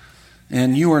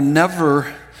 And you are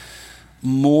never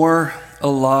more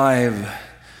alive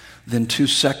than 2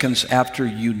 seconds after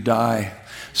you die.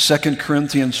 2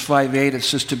 Corinthians 5:8, it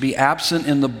says, to be absent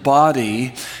in the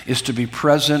body is to be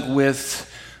present with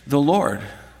the Lord.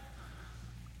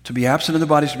 To be absent in the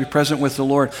body is to be present with the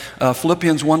Lord.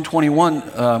 Philippians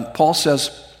 1:21, Paul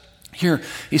says here,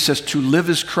 he says, to live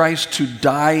is Christ, to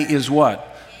die is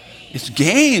what? It's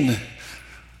gain.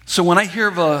 So when I hear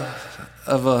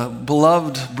of a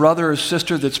beloved brother or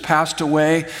sister that's passed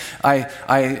away,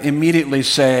 I immediately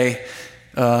say,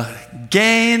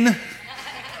 gain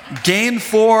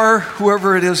for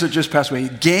whoever it is that just passed away.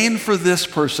 Gain for this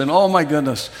person. Oh my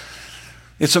goodness.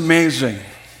 It's amazing.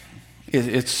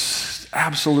 It's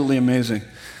absolutely amazing.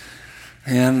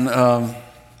 And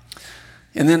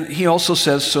then he also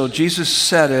says, so Jesus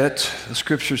said it, the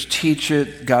scriptures teach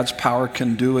it, God's power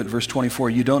can do it. Verse 24,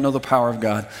 you don't know the power of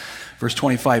God. Verse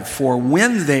 25, for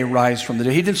when they rise from the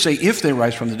dead. He didn't say if they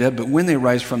rise from the dead, but when they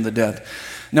rise from the dead.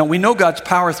 Now, we know God's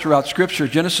power throughout Scripture.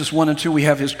 Genesis 1 and 2, we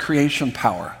have his creation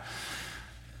power.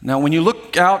 Now, when you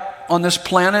look out on this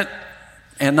planet,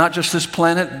 and not just this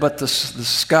planet, but the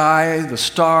sky, the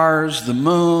stars, the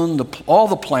moon, all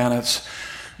the planets,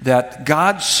 that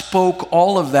God spoke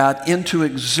all of that into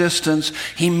existence.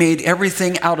 He made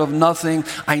everything out of nothing.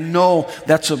 I know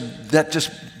that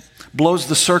just blows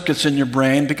the circuits in your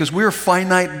brain, because we are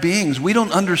finite beings. We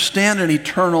don't understand an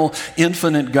eternal,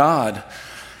 infinite God.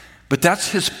 But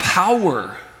that's his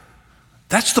power.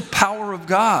 That's the power of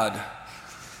God.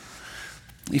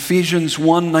 Ephesians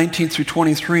 1:19 through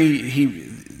 23,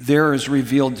 there is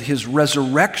revealed his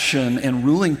resurrection and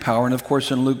ruling power. And of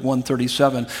course in Luke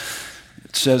 1:37,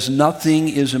 it says nothing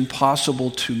is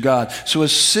impossible to God. So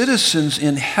as citizens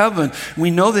in heaven, we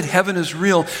know that heaven is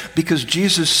real because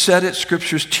Jesus said it,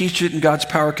 scriptures teach it, and God's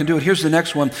power can do it. Here's the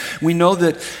next one. We know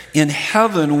that in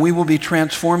heaven we will be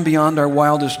transformed beyond our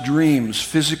wildest dreams,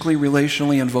 physically,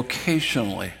 relationally, and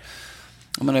vocationally.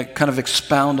 I'm going to kind of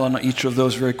expound on each of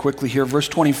those very quickly here. Verse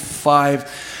 25,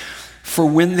 for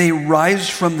when they rise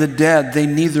from the dead, they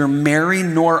neither marry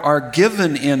nor are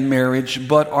given in marriage,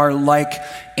 but are like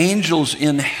angels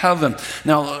in heaven.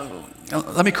 Now,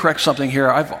 let me correct something here.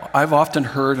 I've often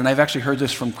heard, and I've actually heard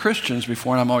this from Christians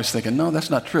before, and I'm always thinking, no, that's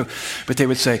not true. But they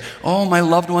would say, oh, my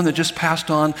loved one that just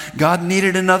passed on, God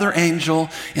needed another angel,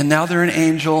 and now they're an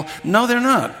angel. No, they're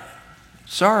not.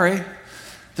 Sorry.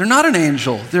 They're not an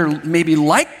angel. They're maybe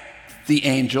like the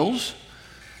angels,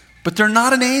 but they're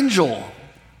not an angel.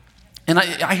 And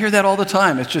I hear that all the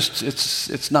time.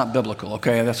 It's not biblical,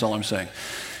 okay? That's all I'm saying.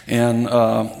 And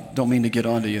don't mean to get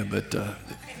onto you, but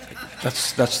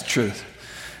that's the truth.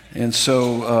 And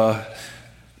so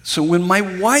when my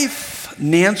wife,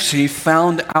 Nancy,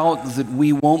 found out that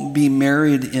we won't be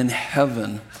married in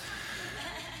heaven,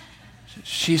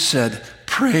 she said,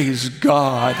 praise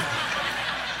God.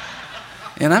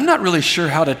 And I'm not really sure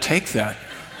how to take that.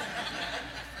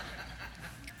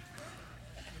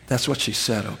 That's what she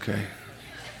said, okay?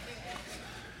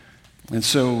 And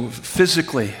so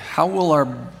physically, how will our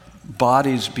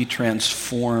bodies be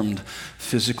transformed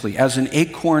physically? As an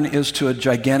acorn is to a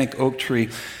gigantic oak tree,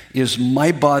 is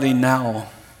my body now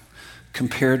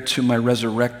compared to my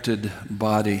resurrected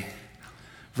body?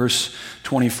 Verse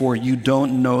 24, you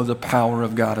don't know the power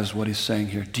of God is what he's saying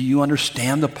here. Do you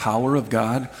understand the power of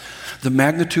God? The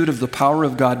magnitude of the power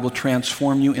of God will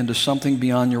transform you into something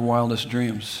beyond your wildest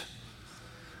dreams.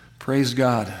 Praise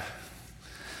God.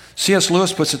 C.S.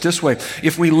 Lewis puts it this way: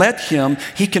 if we let him,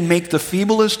 he can make the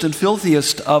feeblest and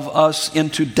filthiest of us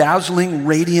into dazzling,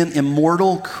 radiant,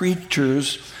 immortal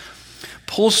creatures,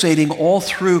 pulsating all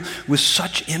through with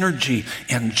such energy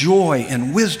and joy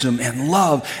and wisdom and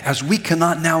love as we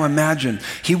cannot now imagine.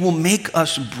 He will make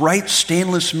us bright,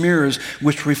 stainless mirrors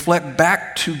which reflect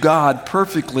back to God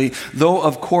perfectly, though,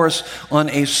 of course, on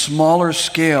a smaller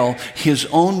scale, his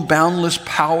own boundless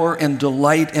power and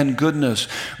delight and goodness.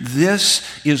 This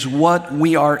is what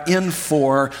we are in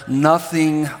for,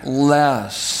 nothing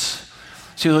less.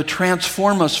 See, it'll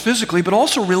transform us physically, but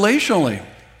also relationally.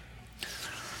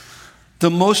 The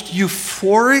most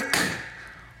euphoric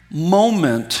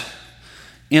moment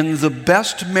in the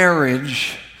best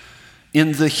marriage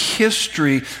in the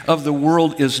history of the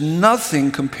world is nothing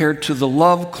compared to the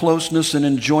love, closeness, and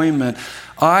enjoyment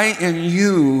I and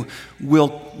you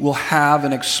will have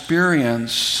an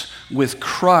experience with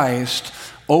Christ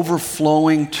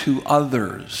overflowing to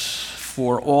others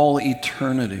for all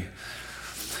eternity.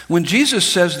 When Jesus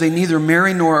says they neither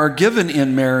marry nor are given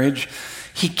in marriage,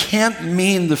 he can't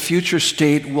mean the future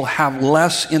state will have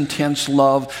less intense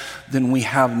love than we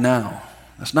have now.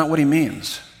 That's not what he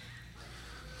means.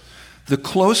 The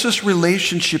closest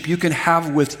relationship you can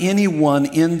have with anyone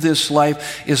in this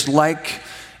life is like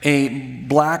a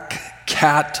black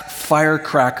cat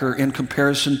firecracker in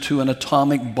comparison to an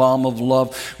atomic bomb of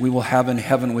love we will have in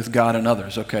heaven with God and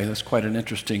others. Okay, that's quite an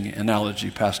interesting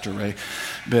analogy, Pastor Ray.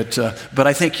 But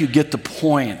I think you get the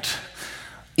point.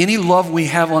 Any love we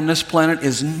have on this planet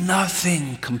is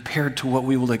nothing compared to what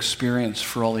we will experience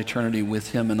for all eternity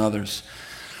with him and others.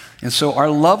 And so our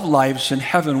love lives in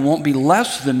heaven won't be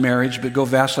less than marriage, but go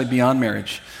vastly beyond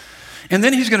marriage. And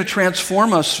then he's going to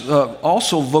transform us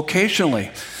also vocationally.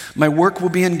 My work will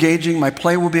be engaging. My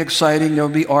play will be exciting. There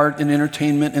will be art and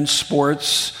entertainment and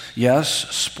sports. Yes,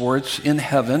 sports in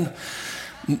heaven.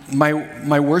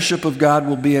 My worship of God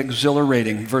will be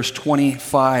exhilarating. Verse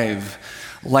 25.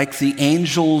 Like the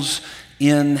angels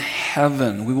in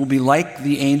heaven. We will be like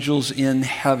the angels in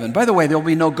heaven. By the way, there will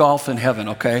be no golf in heaven,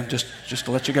 okay? Just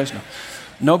to let you guys know.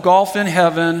 No golf in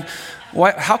heaven.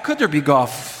 Why, how could there be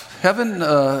golf? Heaven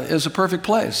is a perfect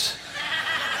place.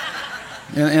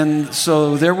 And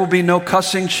so there will be no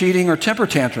cussing, cheating, or temper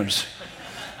tantrums.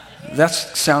 That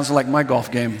sounds like my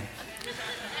golf game.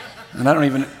 And I don't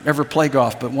even ever play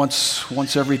golf, but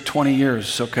once every 20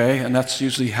 years, okay? And that's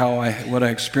usually what I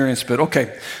experience. But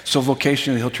okay, so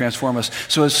vocationally, he'll transform us.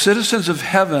 So as citizens of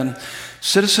heaven,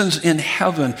 citizens in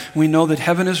heaven, we know that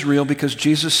heaven is real because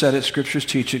Jesus said it, scriptures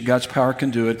teach it, God's power can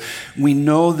do it. We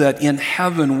know that in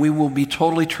heaven, we will be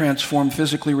totally transformed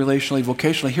physically, relationally,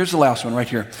 vocationally. Here's the last one right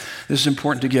here. This is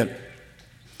important to get.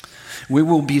 We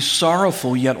will be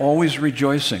sorrowful, yet always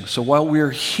rejoicing. So while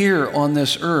we're here on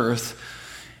this earth,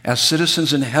 as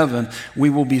citizens in heaven, we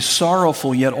will be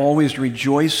sorrowful yet always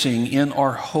rejoicing in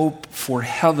our hope for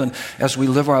heaven as we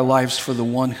live our lives for the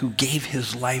one who gave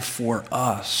his life for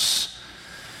us.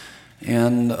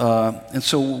 And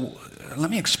so let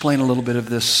me explain a little bit of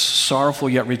this sorrowful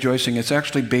yet rejoicing. It's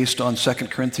actually based on 2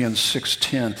 Corinthians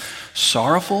 6:10.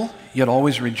 Sorrowful yet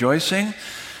always rejoicing.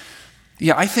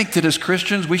 Yeah, I think that as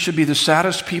Christians, we should be the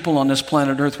saddest people on this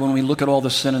planet Earth when we look at all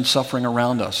the sin and suffering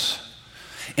around us.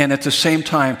 And at the same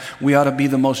time, we ought to be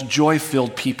the most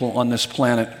joy-filled people on this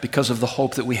planet because of the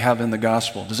hope that we have in the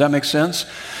gospel. Does that make sense?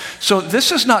 So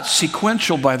this is not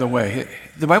sequential, by the way.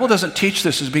 The Bible doesn't teach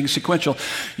this as being sequential.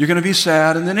 You're going to be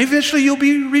sad, and then eventually you'll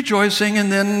be rejoicing,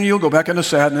 and then you'll go back into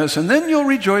sadness, and then you'll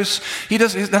rejoice.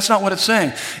 That's not what it's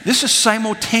saying. This is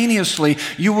simultaneously,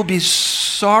 you will be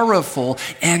sorrowful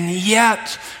and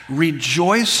yet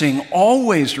rejoicing,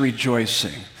 always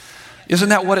rejoicing. Isn't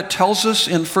that what it tells us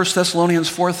in 1 Thessalonians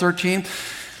 4:13?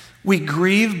 We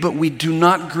grieve, but we do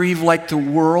not grieve like the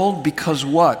world because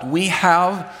what? We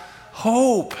have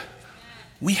hope.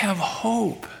 We have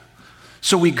hope.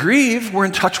 So we grieve, we're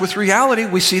in touch with reality,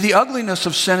 we see the ugliness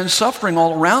of sin and suffering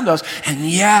all around us, and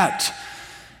yet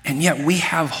we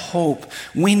have hope.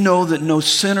 We know that no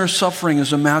sin or suffering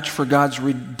is a match for God's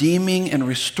redeeming and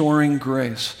restoring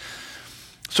grace.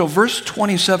 So verse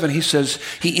 27,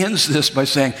 he ends this by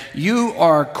saying, you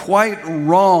are quite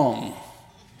wrong.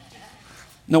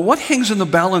 Now, what hangs in the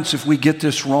balance if we get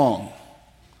this wrong?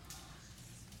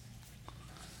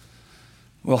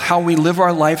 Well, how we live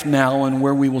our life now and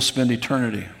where we will spend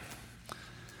eternity.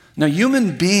 Now,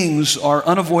 human beings are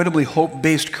unavoidably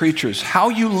hope-based creatures. How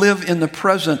you live in the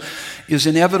present is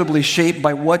inevitably shaped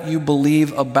by what you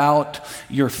believe about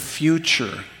your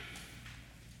future.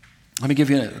 Let me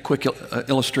give you a quick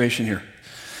illustration here,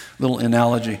 a little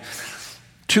analogy.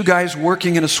 Two guys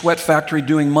working in a sweat factory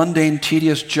doing mundane,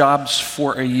 tedious jobs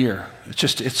for a year.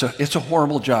 It's a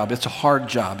horrible job. It's a hard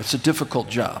job. It's a difficult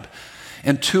job.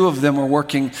 And two of them are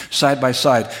working side by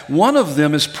side. One of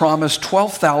them is promised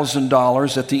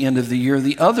 $12,000 at the end of the year.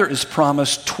 The other is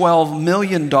promised $12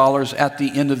 million at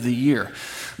the end of the year.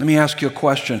 Let me ask you a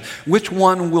question. Which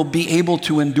one will be able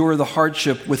to endure the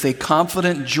hardship with a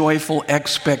confident, joyful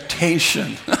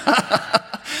expectation?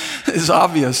 It's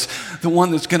obvious. The one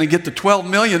that's going to get the $12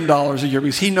 million a year,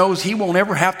 because he knows he won't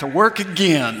ever have to work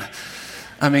again.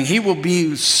 I mean, he will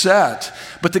be set.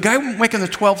 But the guy making the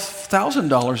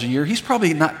 $12,000 a year, he's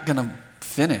probably not going to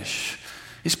finish.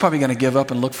 He's probably going to give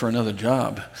up and look for another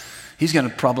job. He's going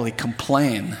to probably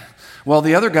complain. Well,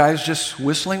 the other guy's just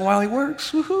whistling while he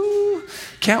works. Woohoo!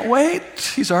 Can't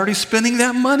wait. He's already spending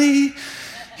that money.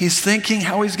 He's thinking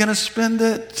how he's going to spend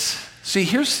it. See,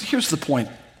 here's the point.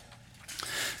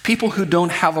 People who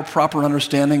don't have a proper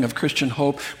understanding of Christian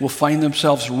hope will find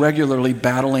themselves regularly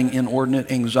battling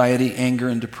inordinate anxiety, anger,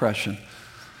 and depression.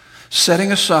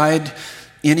 Setting aside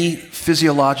any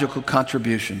physiological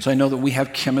contributions. I know that we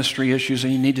have chemistry issues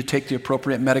and you need to take the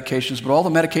appropriate medications, but all the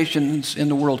medications in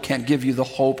the world can't give you the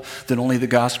hope that only the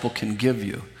gospel can give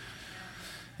you.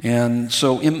 And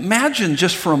so imagine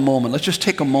just for a moment, let's just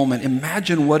take a moment,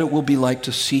 imagine what it will be like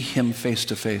to see him face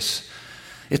to face.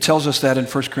 It tells us that in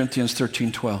 1 Corinthians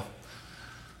 13:12.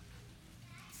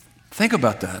 Think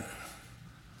about that.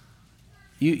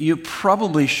 You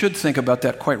probably should think about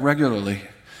that quite regularly.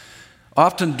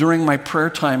 Often during my prayer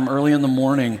time early in the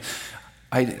morning,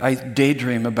 I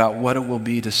daydream about what it will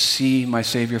be to see my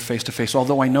Savior face to face.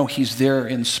 Although I know he's there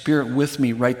in spirit with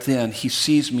me right then. He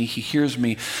sees me, he hears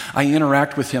me. I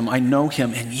interact with him, I know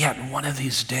him, and yet one of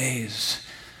these days,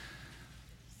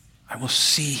 I will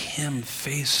see him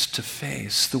face to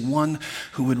face, the one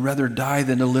who would rather die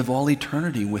than to live all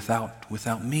eternity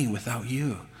without me, without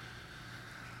you.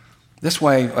 That's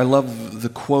why I love the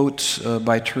quote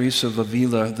by Teresa of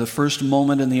Avila, the first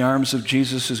moment in the arms of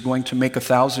Jesus is going to make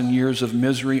 1,000 years of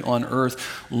misery on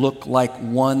earth look like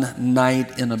one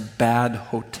night in a bad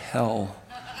hotel.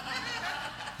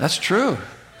 That's true.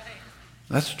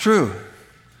 That's true.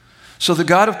 So the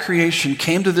God of creation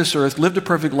came to this earth, lived a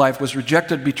perfect life, was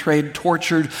rejected, betrayed,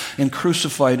 tortured, and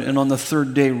crucified, and on the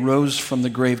third day rose from the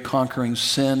grave, conquering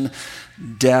sin,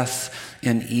 death,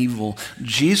 and evil.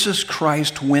 Jesus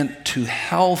Christ went to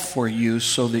hell for you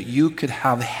so that you could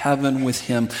have heaven with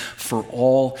him for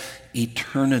all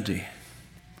eternity.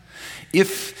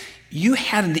 If you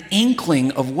had an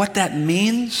inkling of what that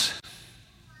means,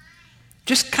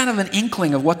 just kind of an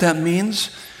inkling of what that means,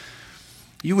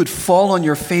 you would fall on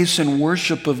your face in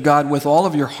worship of God with all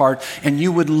of your heart, and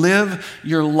you would live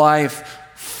your life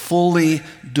fully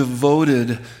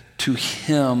devoted to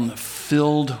him,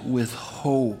 filled with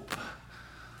hope.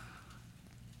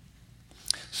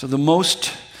 So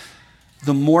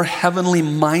the more heavenly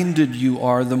minded you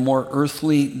are, the more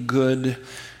earthly good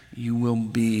you will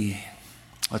be.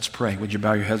 Let's pray. Would you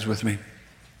bow your heads with me?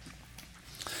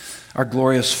 Our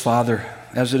glorious Father,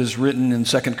 as it is written in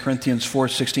 2 Corinthians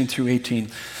 4:16 through 18,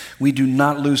 we do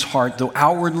not lose heart. Though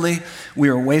outwardly we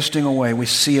are wasting away, we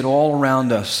see it all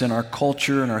around us in our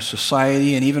culture, in our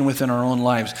society, and even within our own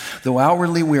lives. Though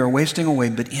outwardly we are wasting away,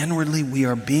 but inwardly we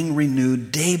are being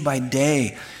renewed day by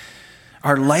day.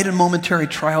 Our light and momentary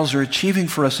trials are achieving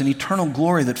for us an eternal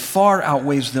glory that far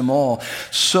outweighs them all.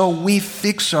 So we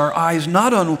fix our eyes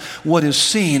not on what is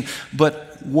seen,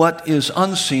 but what is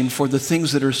unseen. For the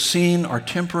things that are seen are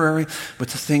temporary, but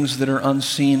the things that are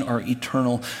unseen are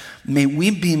eternal. May we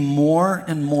be more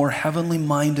and more heavenly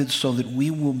minded so that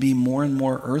we will be more and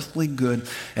more earthly good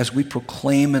as we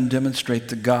proclaim and demonstrate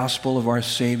the gospel of our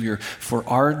Savior for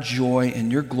our joy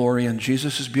and your glory in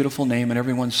Jesus' beautiful name. And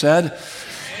everyone said,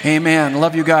 Amen.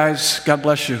 Love you guys. God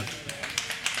bless you.